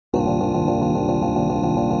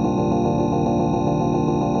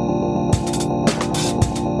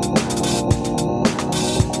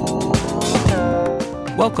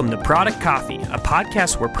Welcome to Product Coffee, a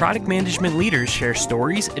podcast where product management leaders share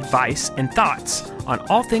stories, advice, and thoughts on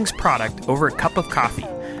all things product over a cup of coffee.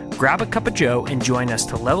 Grab a cup of joe and join us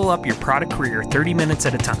to level up your product career 30 minutes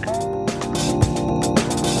at a time.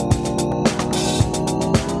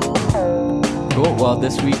 Cool. Well,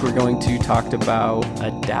 this week we're going to talk about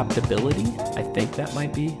adaptability. I think that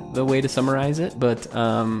might be the way to summarize it. But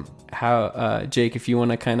Jake, if you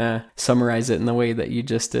want to kind of summarize it in the way that you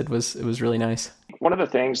just did, it was really nice. One of the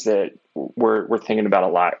things that we're thinking about a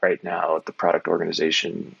lot right now at the product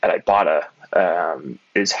organization at Ibotta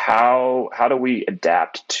is how do we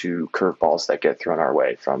adapt to curveballs that get thrown our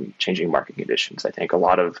way from changing market conditions. I think a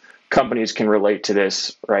lot of companies can relate to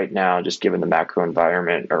this right now, just given the macro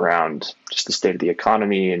environment around just the state of the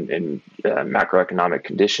economy and macroeconomic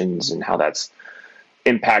conditions and how that's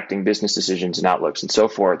impacting business decisions and outlooks and so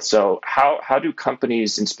forth. So how do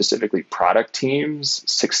companies and specifically product teams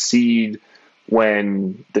succeed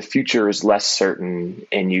when the future is less certain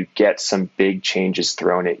and you get some big changes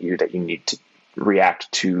thrown at you that you need to react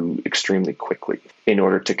to extremely quickly in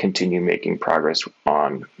order to continue making progress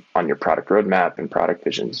on your product roadmap and product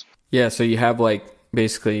visions? Yeah, so you have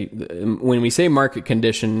basically, when we say market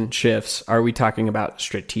condition shifts, are we talking about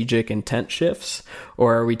strategic intent shifts,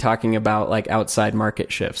 or are we talking about outside market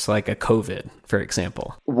shifts, like a COVID, for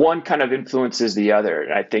example? One kind of influences the other.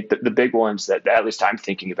 And I think that the big ones that at least I'm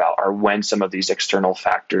thinking about are when some of these external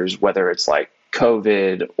factors, whether it's like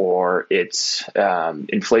COVID or it's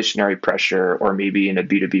inflationary pressure, or maybe in a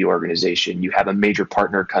B2B organization, you have a major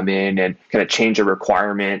partner come in and kind of change a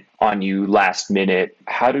requirement on you last minute.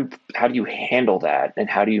 How do you handle that? And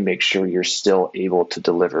how do you make sure you're still able to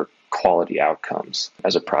deliver quality outcomes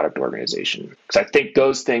as a product organization? Because I think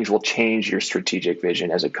those things will change your strategic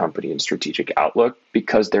vision as a company and strategic outlook,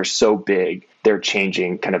 because they're so big, they're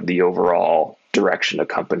changing kind of the overall direction a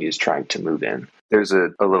company is trying to move in. There's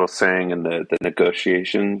a little saying in the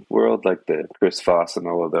negotiation world, like the Chris Voss and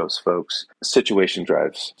all of those folks, situation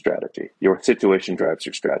drives strategy. Your situation drives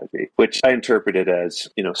your strategy, which I interpret it as,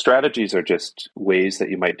 strategies are just ways that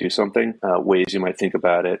you might do something, ways you might think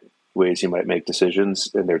about it, ways you might make decisions,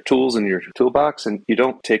 and they're tools in your toolbox, and you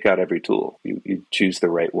don't take out every tool. You choose the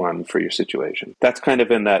right one for your situation. That's kind of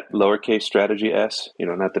in that lowercase strategy S,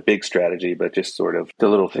 not the big strategy, but just sort of the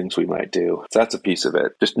little things we might do. So that's a piece of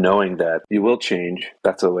it. Just knowing that you will change,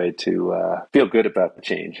 that's a way to feel good about the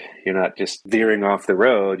change. You're not just veering off the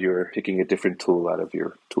road, you're picking a different tool out of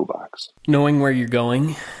your toolbox. Knowing where you're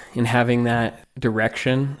going and having that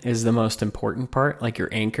direction is the most important part, like your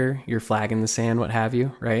anchor, your flag in the sand, what have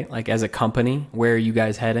you, right? As a company, where are you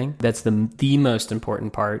guys heading? That's the most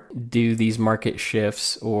important part. Do these market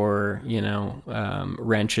shifts or,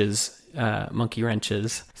 monkey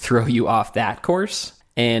wrenches throw you off that course?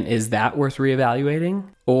 And is that worth reevaluating?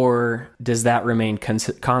 Or does that remain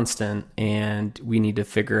constant and we need to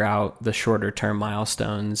figure out the shorter term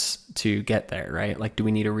milestones to get there, right? Do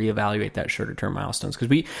we need to reevaluate that shorter term milestones? Because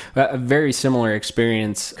we a very similar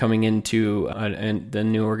experience coming into the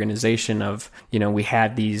new organization of, we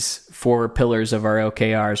had these 4 pillars of our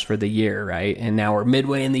OKRs for the year, right? And now we're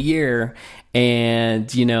midway in the year, and,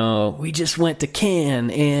 we just went to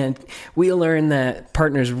Cannes and we learned that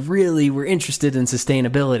partners really were interested in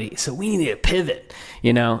sustainability. So we need to pivot,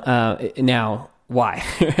 now why?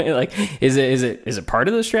 Is it part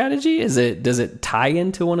of the strategy? Does it tie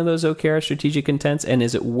into one of those OKR strategic intents? And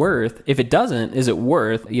if it doesn't, is it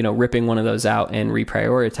worth, ripping one of those out and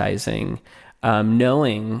reprioritizing,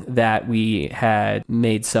 knowing that we had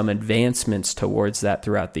made some advancements towards that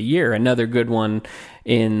throughout the year? Another good one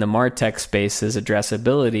in the MarTech space is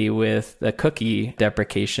addressability with the cookie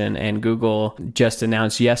deprecation. And Google just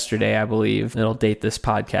announced yesterday, I believe, it'll date this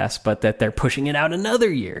podcast, but that they're pushing it out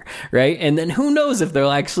another year, right? And then who knows if they'll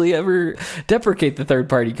actually ever deprecate the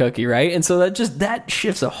third-party cookie, right? And so that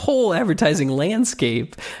shifts a whole advertising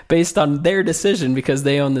landscape based on their decision because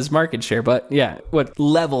they own this market share. But yeah, what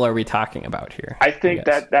level are we talking about here? I think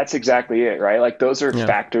that's exactly it, right? Those are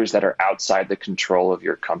factors that are outside the control of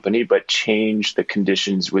your company, but change the conditions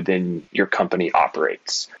within your company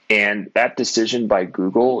operates. And that decision by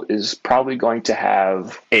Google is probably going to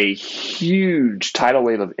have a huge tidal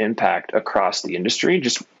wave of impact across the industry.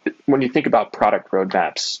 Just when you think about product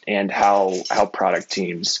roadmaps and how product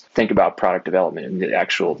teams think about product development and the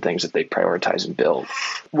actual things that they prioritize and build.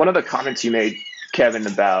 One of the comments you made Kevin,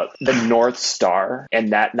 about the North Star and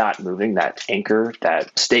that not moving, that anchor,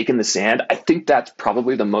 that stake in the sand. I think that's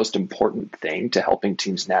probably the most important thing to helping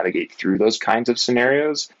teams navigate through those kinds of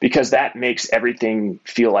scenarios, because that makes everything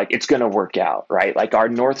feel like it's going to work out, right? Like our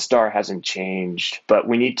North Star hasn't changed, but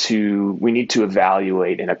we need to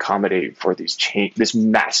evaluate and accommodate for this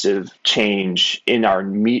massive change in our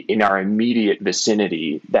immediate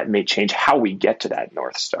vicinity that may change how we get to that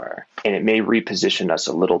North Star, and it may reposition us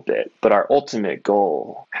a little bit, but our ultimate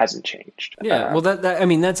goal hasn't changed. Yeah, well,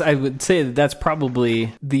 I would say that's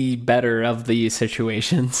probably the better of the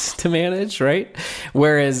situations to manage, right?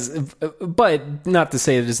 Whereas, but not to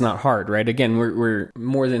say that it's not hard, right? Again, we're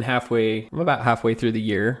more than about halfway through the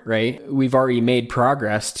year, right? We've already made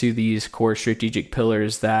progress to these core strategic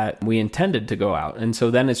pillars that we intended to go out. And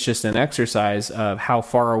so then it's just an exercise of how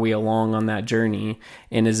far are we along on that journey?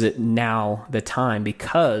 And is it now the time,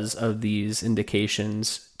 because of these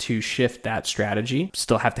indications, to shift that strategy?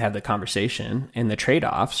 Still have to have the conversation and the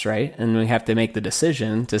trade-offs, right? And we have to make the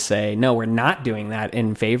decision to say, no, we're not doing that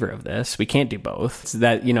in favor of this. We can't do both. So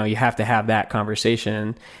that, you have to have that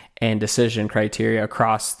conversation and decision criteria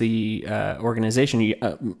across the organization,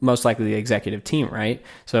 most likely the executive team, right?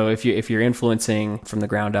 So if you're influencing from the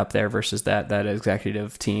ground up there versus that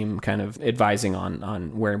executive team kind of advising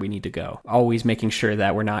on where we need to go, always making sure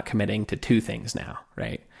that we're not committing to two things now,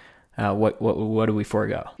 right? What do we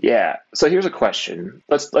forego? Yeah. So here's a question.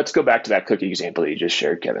 Let's go back to that cookie example that you just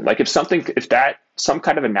shared, Kevin. Like if some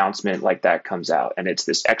kind of announcement like that comes out and it's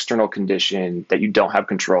this external condition that you don't have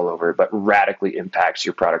control over, but radically impacts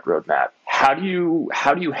your product roadmap, how do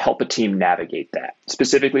you help a team navigate that?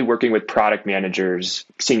 Specifically working with product managers,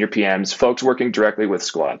 senior PMs, folks working directly with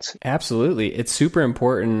squads. Absolutely. It's super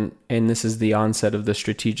important. And this is the onset of the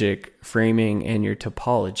strategic framing and your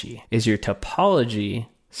topology. Is your topology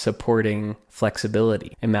supporting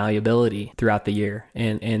flexibility and malleability throughout the year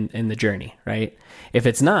and the journey, right? If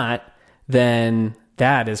it's not, then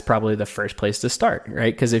that is probably the first place to start,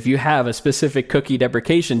 right? Because if you have a specific cookie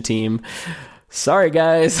deprecation team, sorry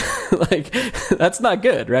guys, like that's not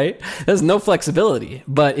good, right? There's no flexibility.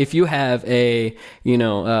 But if you have a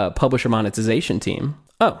publisher monetization team,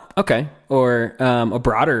 oh, okay. Or a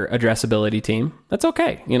broader addressability team, that's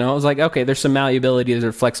okay. It's like, okay, there's some malleability,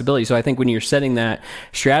 there's flexibility. So I think when you're setting that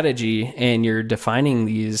strategy and you're defining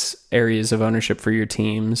these areas of ownership for your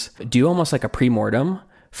teams, do almost like a pre-mortem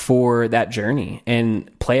for that journey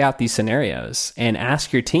and play out these scenarios and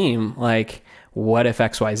ask your team, like, what if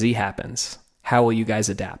XYZ happens? How will you guys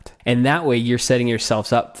adapt? And that way you're setting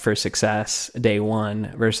yourselves up for success day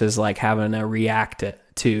one versus like having to react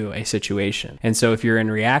to a situation. And so if you're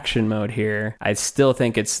in reaction mode here, I still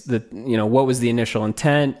think it's what was the initial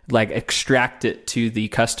intent, like extract it to the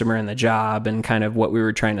customer and the job and kind of what we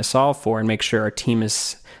were trying to solve for, and make sure our team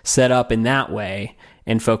is set up in that way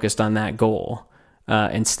and focused on that goal.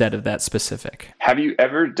 Instead of that specific. Have you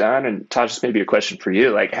ever done, and Todd, this may be a question for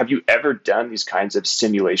you, like, have you ever done these kinds of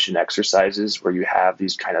simulation exercises where you have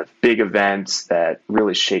these kind of big events that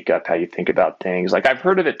really shake up how you think about things? Like I've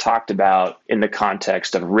heard of it talked about in the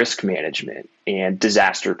context of risk management and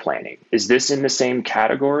disaster planning. Is this in the same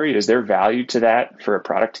category? Is there value to that for a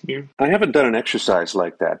product team? I haven't done an exercise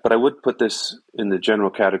like that, but I would put this in the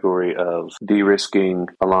general category of de-risking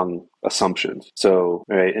along assumptions. So,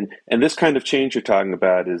 right, and this kind of change you're talking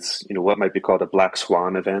about is, what might be called a black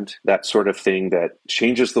swan event, that sort of thing that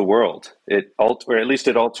changes the world. Or at least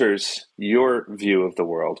it alters your view of the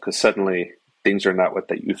world, because suddenly things are not what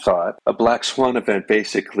that you thought. A black swan event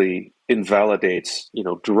basically invalidates,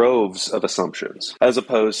 droves of assumptions, as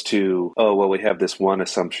opposed to, oh, well, we have this one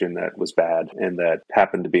assumption that was bad and that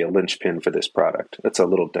happened to be a linchpin for this product. That's a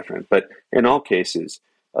little different. But in all cases,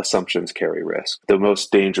 assumptions carry risk. The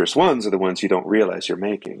most dangerous ones are the ones you don't realize you're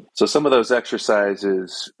making. So some of those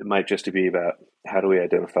exercises might just be about how do we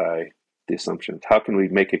identify the assumptions? How can we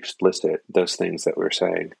make explicit those things that we're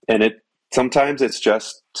saying? And sometimes it's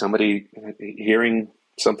just somebody hearing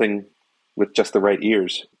something with just the right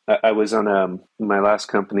ears. I was on my last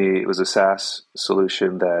company. It was a SaaS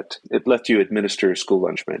solution that it let you administer school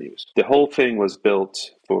lunch menus. The whole thing was built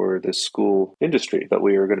for the school industry, but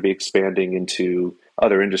we were going to be expanding into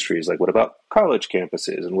other industries. Like, what about college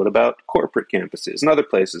campuses, and what about corporate campuses and other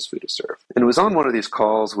places food is served? And it was on one of these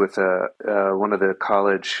calls with one of the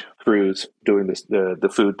college crews doing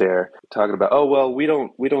the food there, talking about, oh, well, we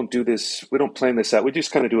don't do this, we don't plan this out, we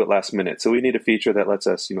just kind of do it last minute. So we need a feature that lets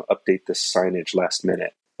us update this signage last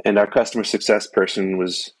minute. And our customer success person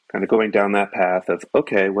was kind of going down that path of,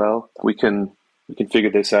 okay, well, we can figure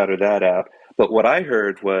this out or that out. But what I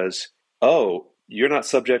heard was, oh, you're not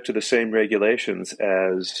subject to the same regulations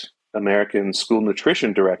as American school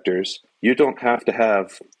nutrition directors You don't have to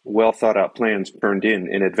have well thought out plans turned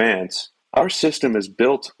in advance. Our system is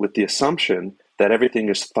built with the assumption that everything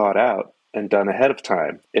is thought out and done ahead of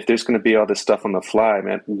time. If there's going to be all this stuff on the fly,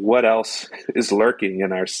 man, what else is lurking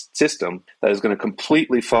in our system that is going to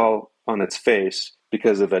completely fall on its face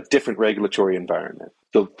because of a different regulatory environment?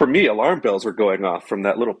 So for me, alarm bells were going off from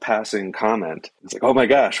that little passing comment. It's like, oh my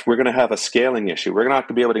gosh, we're going to have a scaling issue. We're not going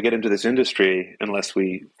to be able to get into this industry unless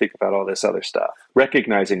we think about all this other stuff.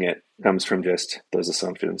 Recognizing it comes from just those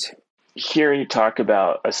assumptions. Hearing you talk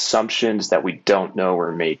about assumptions that we don't know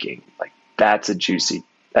we're making, like that's a juicy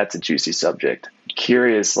subject.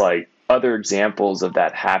 Curious, like other examples of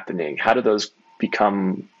that happening. How do those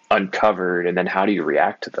become uncovered, and then how do you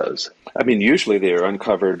react to those? I mean, usually they are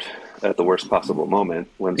uncovered at the worst possible moment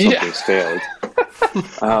when something's failed.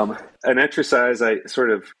 An exercise I sort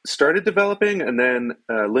of started developing, and then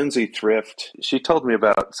Lindsay Thrift, she told me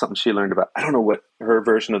about something she learned about. I don't know what her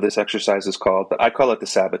version of this exercise is called, but I call it the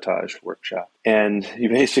sabotage workshop. And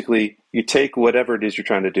you take whatever it is you're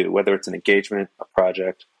trying to do, whether it's an engagement, a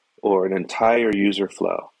project, or an entire user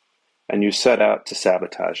flow, and you set out to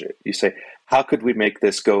sabotage it. You say, how could we make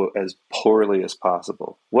this go as poorly as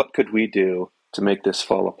possible? What could we do to make this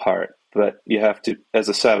fall apart? But you have to, as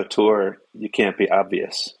a saboteur, you can't be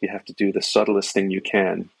obvious. You have to do the subtlest thing you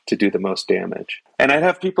can to do the most damage. And I'd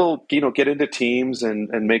have people, get into teams and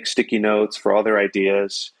make sticky notes for all their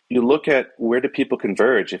ideas. You look at where do people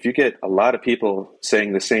converge. If you get a lot of people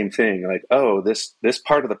saying the same thing, like, oh, this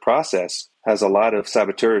part of the process has a lot of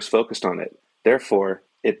saboteurs focused on it, therefore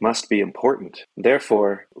it must be important.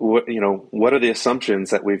 Therefore, what are the assumptions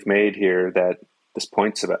that we've made here that this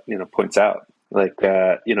points out? Like,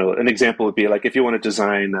 an example would be like if you want to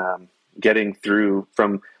design getting through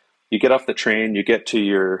from, you get off the train, you get to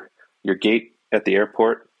your gate at the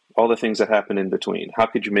airport, all the things that happen in between. How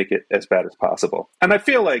could you make it as bad as possible? And I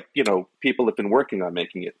feel like, people have been working on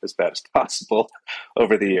making it as bad as possible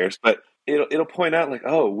over the years, but it'll point out like,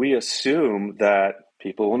 oh, we assume that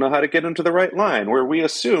people will know how to get into the right line, where we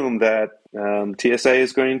assume that TSA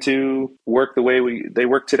is going to work the way they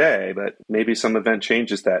work today, but maybe some event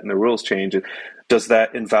changes that and the rules change. Does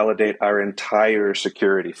that invalidate our entire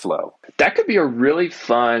security flow? That could be a really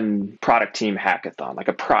fun product team hackathon, like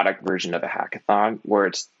a product version of a hackathon, where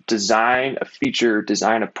it's design a feature,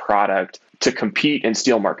 design a product to compete and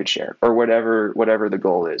steal market share, or whatever the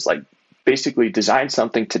goal is. Like, basically design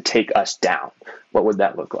something to take us down. What would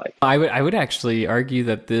that look like? I would actually argue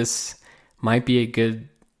that this might be a good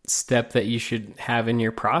step that you should have in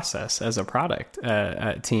your process as a product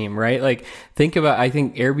team, right? Like, I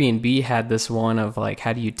think Airbnb had this one of like,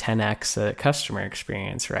 how do you 10x a customer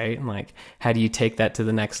experience, right? And like, how do you take that to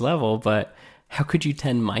the next level? But how could you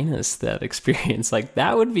 10 minus that experience? Like,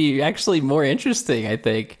 that would be actually more interesting, I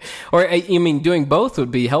think. Or, doing both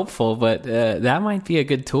would be helpful, but that might be a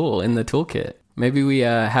good tool in the toolkit. Maybe we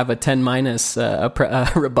have a 10 minus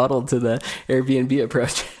rebuttal to the Airbnb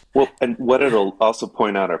approach. Well, and what it'll also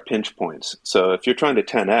point out are pinch points. So if you're trying to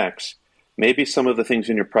 10x, maybe some of the things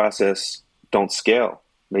in your process don't scale.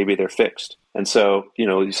 Maybe they're fixed. And so,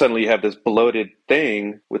 you suddenly have this bloated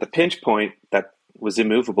thing with a pinch point that was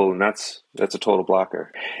immovable, and that's a total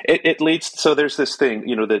blocker. It leads, so there's this thing,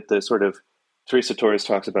 that the sort of, Teresa Torres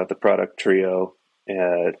talks about the product trio,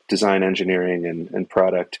 design, engineering, and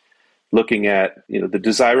product, looking at, the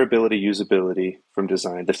desirability, usability from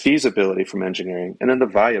design, the feasibility from engineering, and then the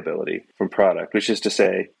viability from product, which is to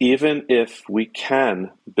say, even if we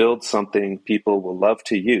can build something people will love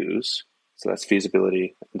to use, so that's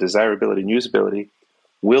feasibility, desirability, and usability,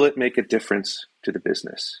 will it make a difference to the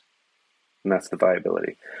business? And that's the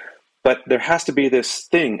viability. But there has to be this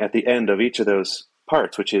thing at the end of each of those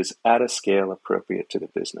parts, which is at a scale appropriate to the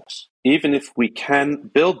business. Even if we can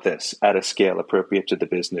build this at a scale appropriate to the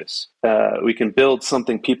business, we can build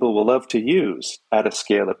something people will love to use at a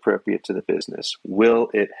scale appropriate to the business. Will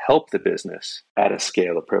it help the business at a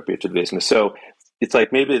scale appropriate to the business? So it's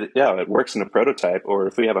like maybe, it works in a prototype, or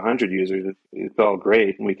if we have 100 users, it's all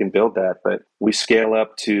great and we can build that, but we scale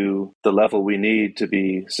up to the level we need to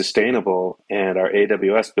be sustainable and our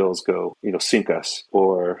AWS bills go, sink us,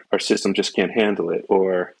 or our system just can't handle it,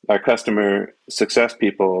 or our customer success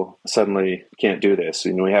people suddenly can't do this.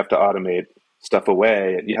 We have to automate stuff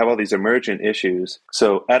away. You have all these emergent issues.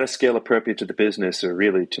 So at a scale appropriate to the business are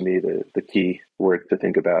really, to me, the key word to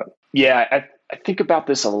think about. Yeah, I think about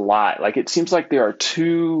this a lot. Like, it seems like there are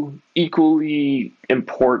two equally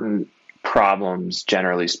important problems,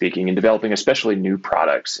 generally speaking, in developing especially new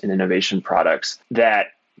products and innovation products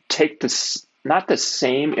that take this, not the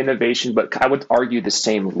same innovation, but I would argue the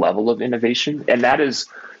same level of innovation. And that is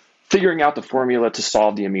figuring out the formula to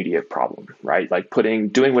solve the immediate problem, right? Like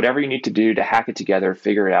doing whatever you need to do to hack it together,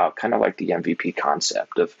 figure it out, kind of like the MVP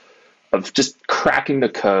concept of just cracking the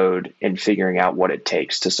code and figuring out what it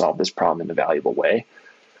takes to solve this problem in a valuable way.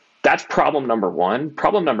 That's problem number one.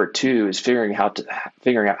 Problem number two is figuring out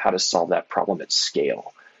how to solve that problem at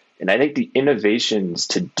scale. And I think the innovations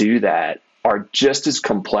to do that are just as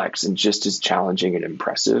complex and just as challenging and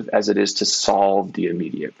impressive as it is to solve the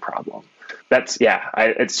immediate problem. We're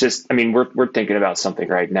thinking about something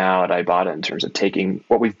right now at Ibotta in terms of taking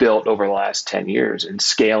what we've built over the last 10 years and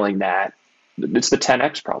scaling that. It's the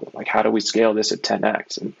 10x problem. Like, how do we scale this at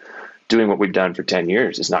 10x? And doing what we've done for 10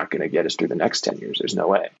 years is not going to get us through the next 10 years. There's no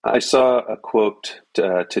way. I saw a quote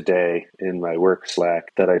today in my work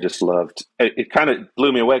Slack that I just loved. It kind of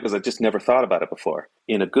blew me away because I just never thought about it before.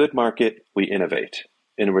 In a good market, we innovate.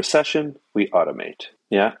 In a recession, we automate.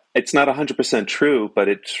 Yeah. It's not 100% true, but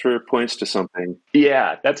it sure points to something.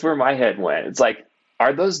 Yeah, that's where my head went. It's like,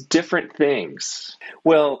 are those different things?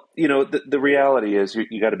 Well, the reality is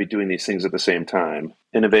you got to be doing these things at the same time.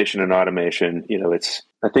 Innovation and automation,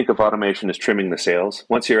 I think of automation as trimming the sails.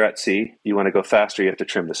 Once you're at sea, you want to go faster, you have to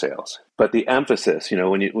trim the sails. But the emphasis,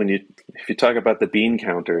 if you talk about the bean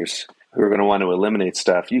counters who are going to want to eliminate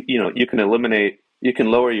stuff, you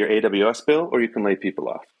can lower your AWS bill or you can lay people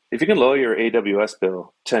off. If you can lower your AWS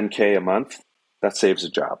bill $10K a month, that saves a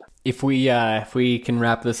job. If we can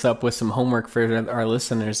wrap this up with some homework for our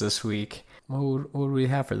listeners this week, what would we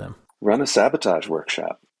have for them? Run a sabotage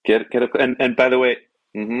workshop. And by the way,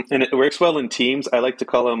 and it works well in teams. I like to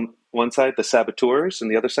call them one side the saboteurs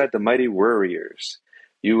and the other side the mighty worriers.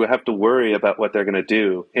 You have to worry about what they're going to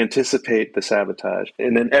do, anticipate the sabotage.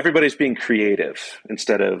 And then everybody's being creative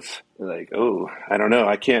instead of like, oh, I don't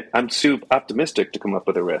know. I'm too optimistic to come up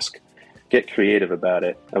with a risk. Get creative about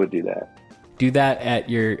it. I would do that. Do that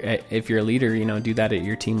if you're a leader, do that at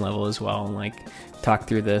your team level as well. And like talk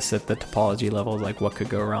through this at the topology level, like what could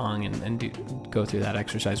go wrong and go through that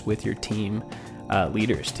exercise with your team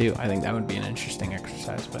leaders too. I think that would be an interesting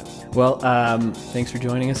exercise. But thanks for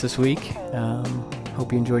joining us this week.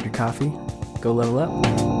 Hope you enjoyed your coffee. Go level up.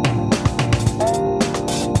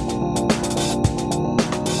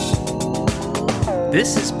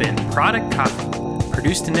 This has been Product Coffee,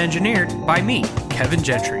 produced and engineered by me, Kevin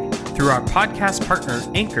Gentry. Through our podcast partner,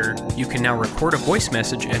 Anchor, you can now record a voice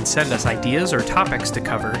message and send us ideas or topics to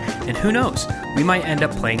cover, and who knows, we might end up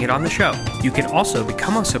playing it on the show. You can also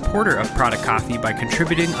become a supporter of Product Coffee by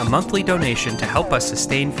contributing a monthly donation to help us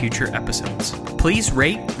sustain future episodes. Please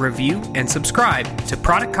rate, review, and subscribe to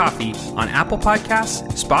Product Coffee on Apple Podcasts,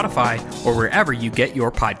 Spotify, or wherever you get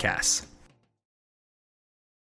your podcasts.